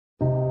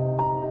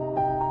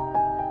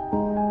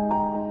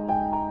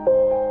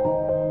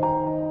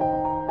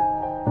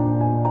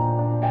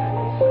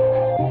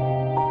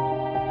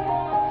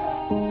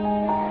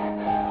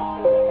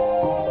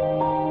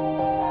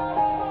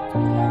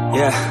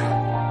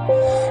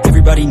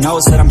Everybody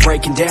knows that I'm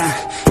breaking down.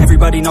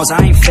 Everybody knows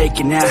I ain't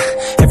faking now.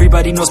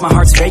 Everybody knows my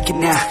heart's vacant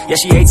now. Yeah,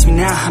 she hates me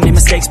now, I made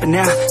mistakes, but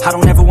now I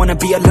don't ever wanna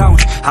be alone.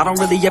 I don't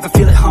really ever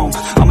feel at home.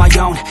 On my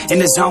own, in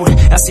the zone,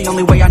 that's the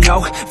only way I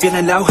know.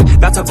 Feeling low,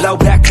 about to blow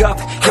back up.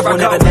 Here I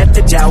never let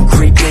the doubt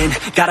creep in.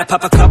 Gotta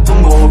pop a couple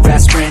more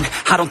aspirin.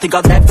 I don't think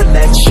I'll ever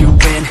let you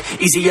in.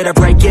 Easier to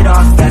break it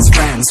off as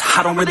friends.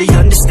 I don't really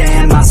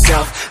understand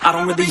myself. I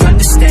don't really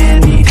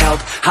understand, need help.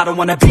 I don't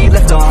wanna be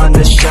left on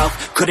the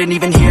shelf. Couldn't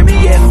even hear me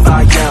if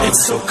I yelled.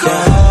 It's so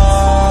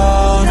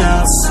cold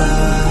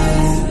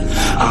outside,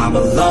 I'm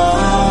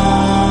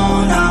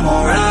alone, I'm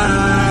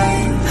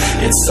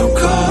alright. It's so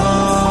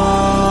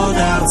cold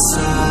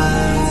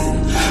outside,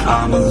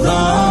 I'm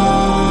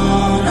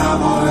alone,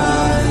 I'm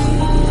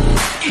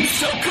alright. It's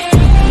so cold.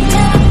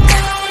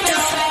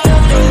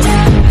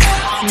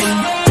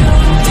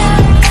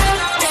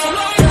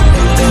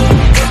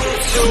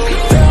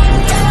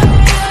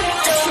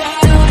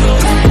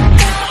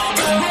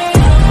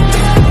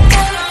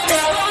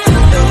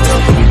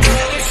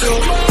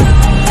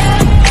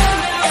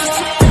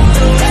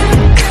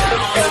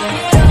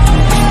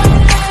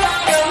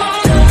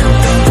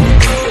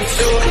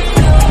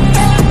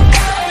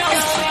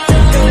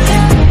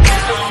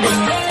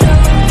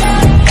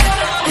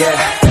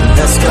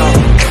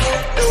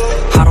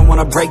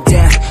 Break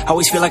down,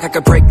 always feel like I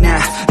could break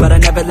now, but I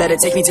never let it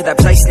take me to that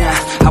place now.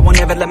 I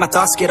won't ever let my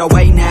thoughts get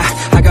away now.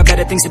 I got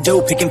better things to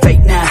do, picking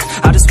fate now.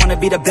 I just wanna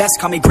be the best,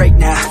 call me great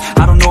now.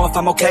 I don't know if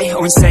I'm okay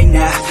or insane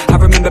now. I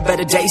remember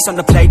better days on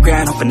the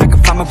playground, hoping I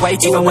can find my way.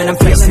 Even when I'm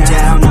feeling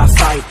down, I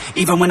fight.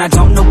 Even when I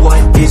don't know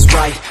what is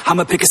right,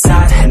 I'ma pick a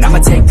side and I'ma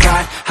take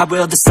pride. I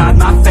will decide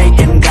my fate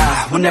and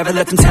I will never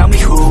let them tell me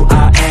who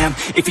I am.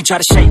 If you try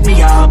to shake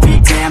me, I'll be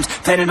damned.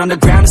 Planet on the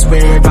ground is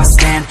where I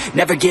stand.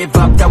 Never give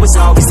up, that was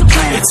always the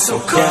plan. It's so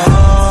cold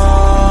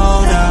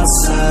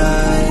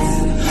outside,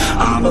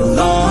 I'm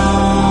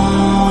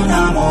alone,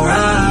 I'm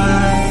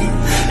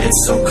alright.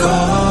 It's so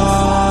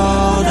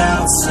cold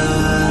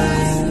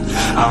outside,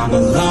 I'm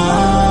alone.